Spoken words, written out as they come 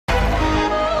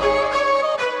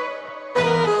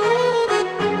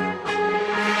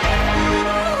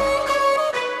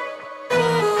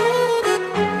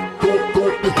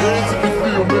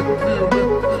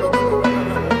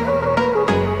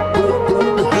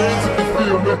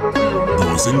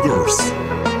Boys and girls,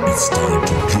 it's time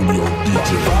to Junior DJ.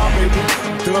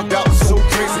 Thugged out so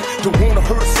crazy, don't wanna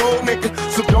hurt a soul, nigga,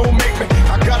 so don't make me.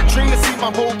 I got a dream to see my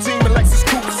whole team in Lexus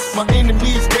Coopers. My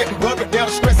enemies getting buggered, now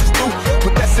the stress is through.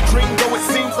 But that's a dream, though it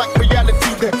seems like reality.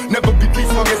 There never be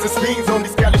peace long as it spins on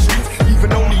these galley streets.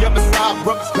 Even on the other side,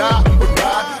 brothers die or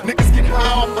ride. Niggas get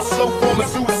high off the slow form of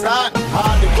suicide.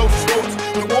 Hide in close stories,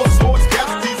 the war sports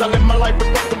casualties. I live my life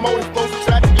without the motive, close to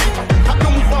tragedy. How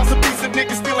come we find some piece of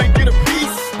niggas still ain't get a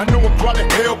piece? I know I'm probably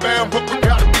hellbound, but we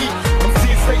gotta eat. I'm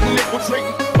seeing Satan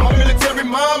infiltrating my military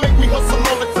mind, make me hustle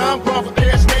all the time, grind for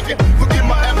cash making. Forgive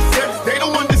my adversaries, they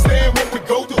don't understand what we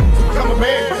go through. So become a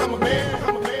man, become a man,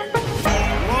 become a man.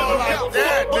 More like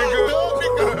that, nigga.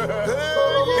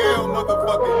 Hell,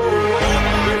 motherfucker.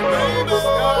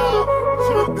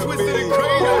 Twisted and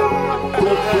crazy.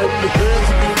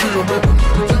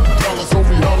 Dollars on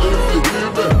me, holla if you hear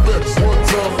me. One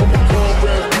time I'm a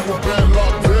comrade, you a bad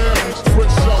lockdown.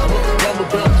 Switch shot, I'm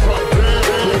about drop down.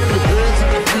 Clap your hands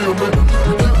if you feel me.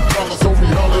 Dollars on me,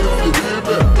 holla if you hear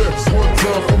me. One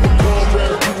time I'm a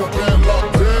comrade, you a bad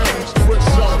lockdown. Switch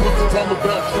shot, I'm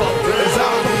about drop down. As I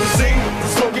on the scene, the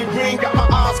smoking green, got my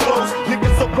eyes closed.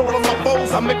 Niggas so cold on my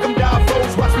foes, I make them die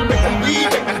foes. Watch me make them leave,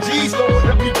 make them G's, Lord,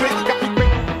 let me rich, got me big.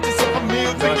 Just up a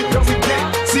meal, take it, don't forget.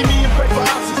 See me and pray for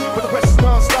houses, but the rest is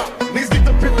non-stop. Niggas get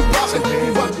the pit, the box, and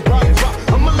then watch the ride drop.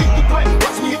 I'ma leave the play,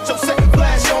 watch me hit your second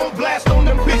flash on. Blast on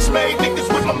them bitch made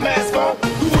niggas with my mask on.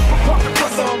 You look for pump the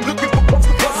plus on, looking for pumps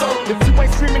the plus on. If you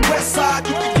ain't screaming west side,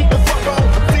 you can keep the fuck on.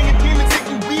 I'm seeing demons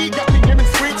hitting weed, got me hearing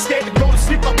screams. Scared to go to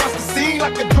sleep, I watch the scene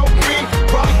like a dope fiend.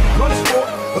 Probably punish for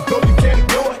it, but though you can't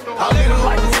ignore it. I live a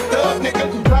life as a thug, nigga,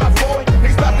 who died for it.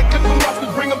 Niggas about to clip them, watch me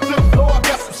bring them to the floor. I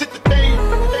got some shit to think.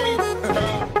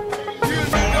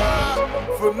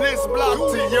 From this block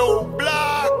to your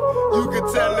block, you can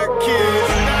tell the kids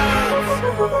now.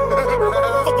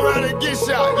 Fuck around and get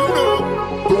shot, you know.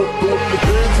 Throw your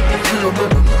hands if you feel me.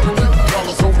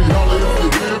 Dollars on me, holla if you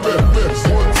hear me.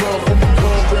 One time I'm a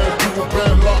comrade, you a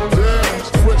bad lockdown.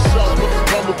 Switch shot,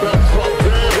 I'm about drop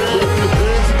down. Clap your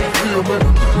hands if you feel me.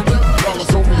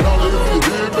 Dollars on me, holla if you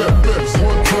hear me.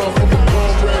 One time I'm a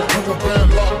comrade, you a bad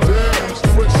lockdown.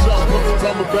 Switch shot,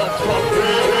 I'm about drop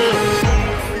down.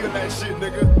 Feel that shit,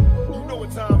 nigga. You know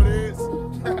what time it is.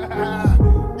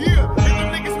 Yeah, hit them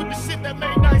niggas with the shit that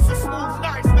made nice and smooth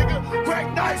nice, nigga. Break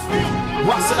nice,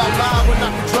 Why should I lie when I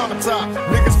can traumatize?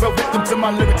 Niggas fell victim to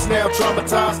my lyrics, now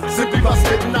traumatized. Simply by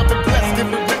spitting, I've been blessed,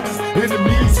 giving witness.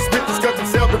 Enemies, suspicious, cause I'm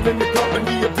seldom in the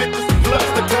company of bitches. Plus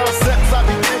the concepts I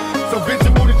be thick, so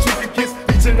visual that you can kiss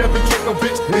each and every trick of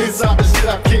bitch. Inside the shit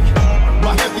I kick.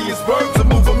 My heaviest words to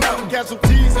move a mountain,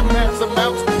 casualties and mass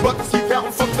amounts. Buckets keep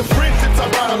counting, fuck the friendships I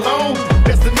ride alone.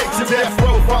 Destination death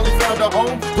row, finally found a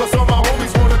home. Plus all my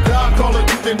homies wanna die, call it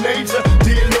youth in nature.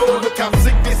 Dear Lord, look how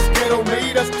sick this ghetto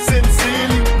made us.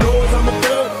 Sincerely, knows I'm a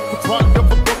thug. The product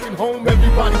of a broken home,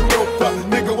 everybody broke up.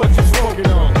 Nigga, what you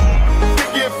smoking on?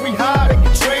 Figure if we hide, they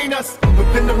can train us. But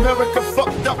then America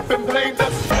fucked up and blamed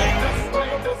us.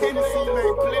 Hennessy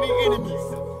made plenty enemies.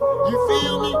 You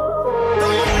feel me?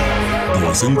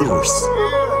 Boys and girls,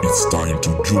 it's time to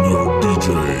Junior DJ.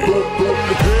 Throw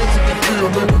your hands if you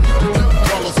feel me.